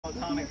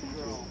Atomic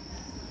Girl.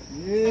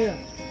 Yeah.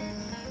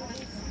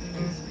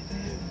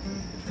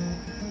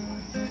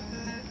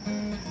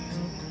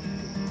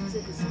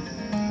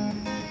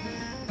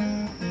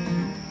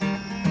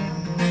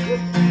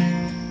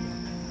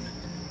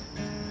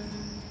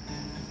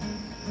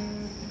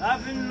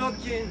 I've been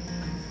looking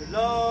for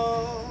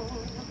love.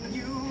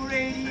 You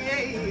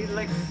radiate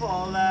like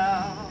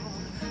fallout.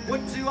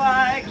 What do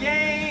I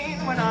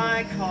gain when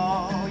I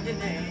call your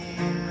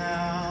name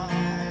now?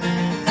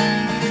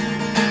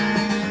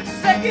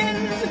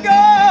 Seconds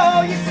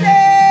ago you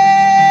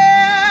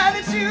said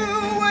that you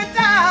were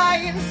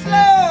dying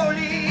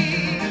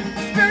slowly.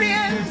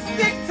 Experience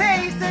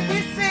dictates that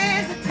this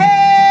is a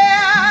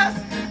test.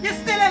 You're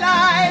still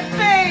alive,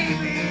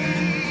 baby.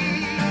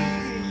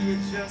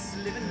 You're just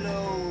living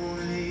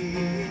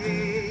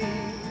lonely.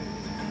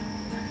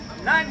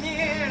 And I'm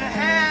here to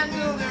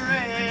handle the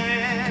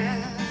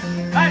rest.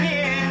 I'm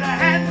here to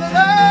handle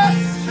the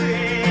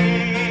strings.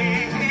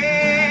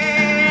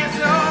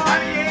 So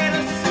I'm here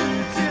to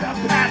suit you to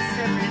pass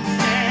every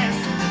test.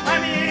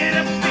 I'm here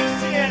to fix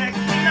you to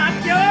clean up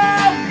your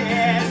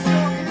mess.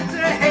 You're here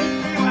to hate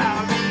me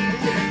while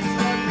reading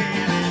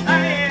something.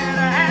 I'm here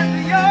to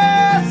handle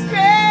your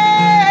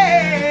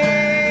stress.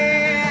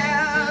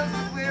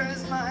 But where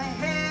is my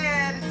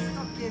head? It's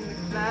stuck in the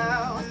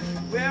clouds.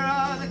 Where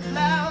are the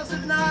clouds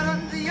if not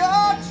under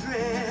your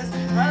dress?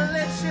 I'll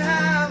let you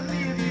have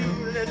me if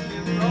you let me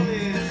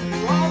promise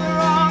you. All the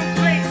wrong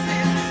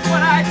places is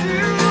what I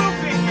do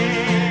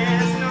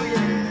best. Oh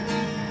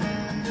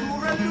yeah.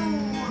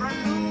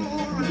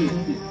 Tooraloo-raloo-raloo.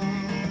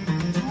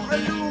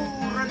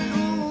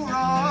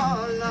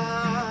 Tooraloo-raloo-rala.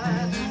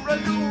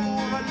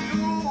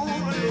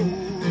 Tooraloo-raloo-raloo-raloo.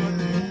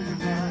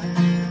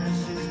 And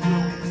she's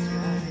blowing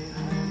straight.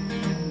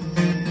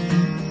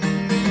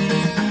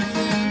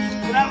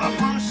 But I've a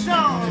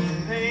penchant for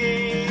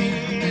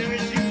pain,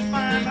 which you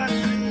find by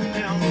sitting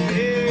down the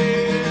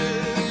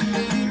bed.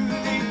 You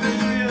think the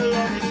thrill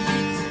of it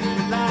keeps you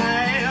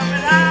alive,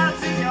 but I'll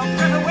take your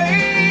breath away,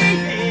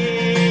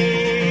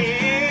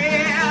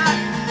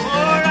 yeah.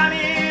 Or I'm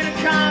here to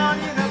calm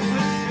you, to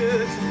push you to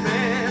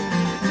rest,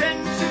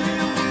 tend to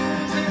your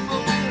wounds and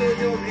fulfill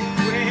your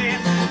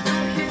request.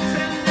 You're here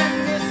to let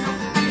me some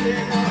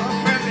feeling of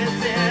purpose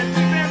and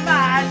deep in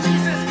my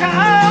Jesus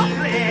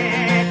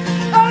complex.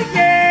 Oh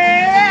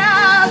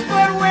yes,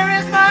 but where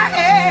is my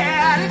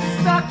head? It's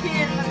stuck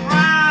in the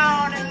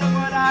ground, and look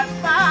what I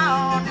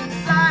found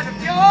inside of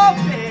your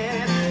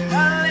bed.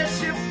 I'll let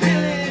you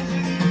feel it,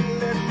 you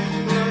let me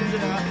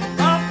plunder.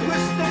 I'll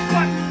push the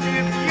button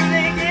if you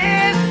think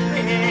it's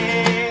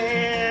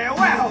fair.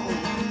 Well,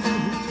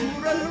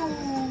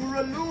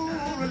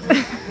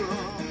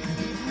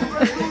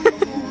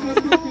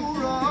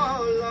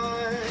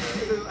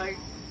 like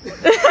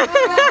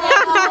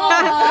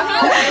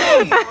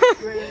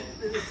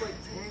it's like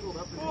tangled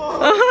up in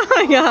Oh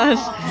my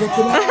gosh.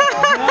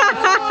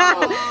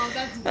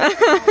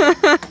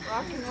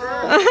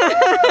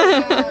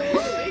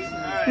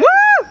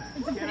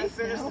 Woo! Can I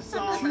finish the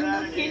song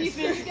without any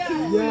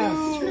Yes.